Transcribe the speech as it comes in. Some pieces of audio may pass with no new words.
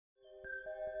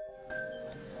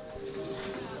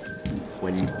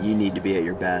when you need to be at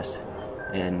your best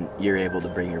and you're able to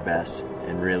bring your best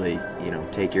and really,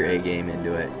 take your A game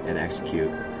into it and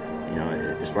execute.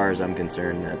 As far as I'm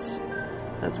concerned, that's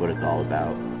what it's all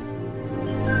about.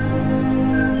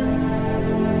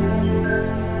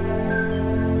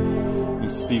 I'm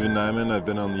Steven Nyman. I've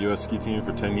been on the U.S. ski team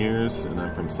for 10 years, and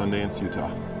I'm from Sundance,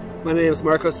 Utah. My name is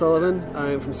Marco Sullivan.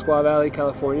 I'm from Squaw Valley,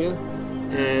 California,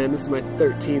 and this is my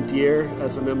 13th year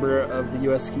as a member of the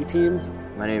U.S. ski team.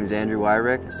 My name is Andrew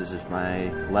Wyrick. This is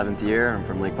my 11th year. I'm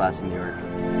from Lake Placid, New York.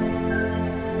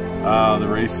 The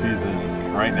race season.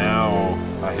 Right now,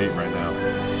 I hate right now.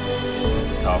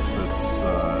 It's tough.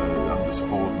 I'm just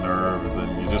full of nerves,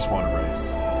 and you just want to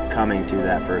race. Coming to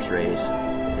that first race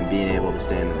and being able to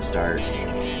stand at the start,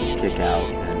 kick out,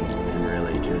 and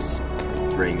really just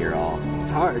bring your all.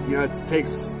 It's hard, it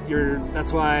takes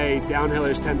that's why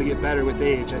downhillers tend to get better with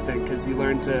age, I think, because you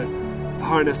learn to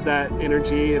harness that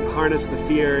energy and harness the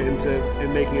fear into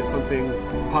making it something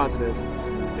positive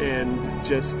and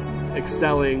just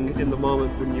excelling in the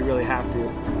moment when you really have to.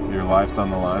 Your life's on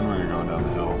the line when you're going down the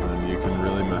hill, and you can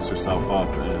really mess yourself up,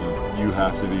 and you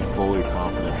have to be fully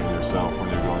confident in yourself when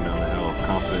you're going down the hill,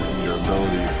 confident in your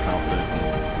abilities, confident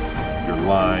in your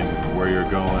line, where you're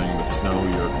going, the snow,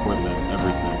 your equipment,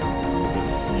 everything.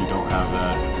 If you don't have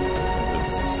that,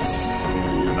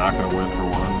 you're not going to win for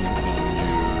one, and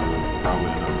you probably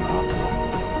end up in the hospital.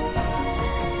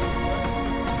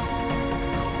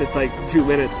 It's like 2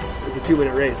 minutes. It's a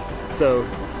 2-minute race. So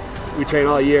we train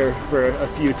all year for a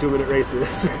few 2-minute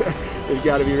races. You've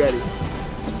got to be ready.